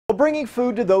Bringing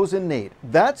food to those in need.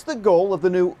 That's the goal of the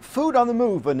new Food on the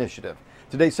Move initiative.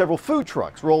 Today, several food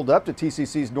trucks rolled up to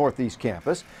TCC's Northeast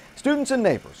campus. Students and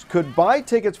neighbors could buy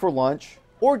tickets for lunch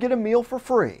or get a meal for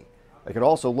free. They could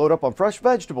also load up on fresh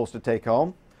vegetables to take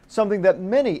home, something that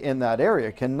many in that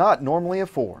area cannot normally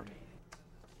afford.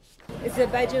 Is the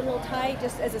budget a little tight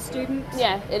just as a student?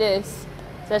 Yeah, it is,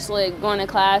 especially going to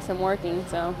class and working,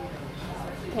 so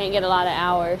can't get a lot of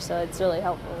hours, so it's really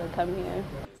helpful to come here.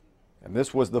 And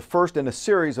this was the first in a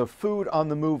series of Food on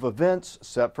the Move events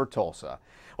set for Tulsa.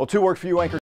 Well, 2 Work for You anchor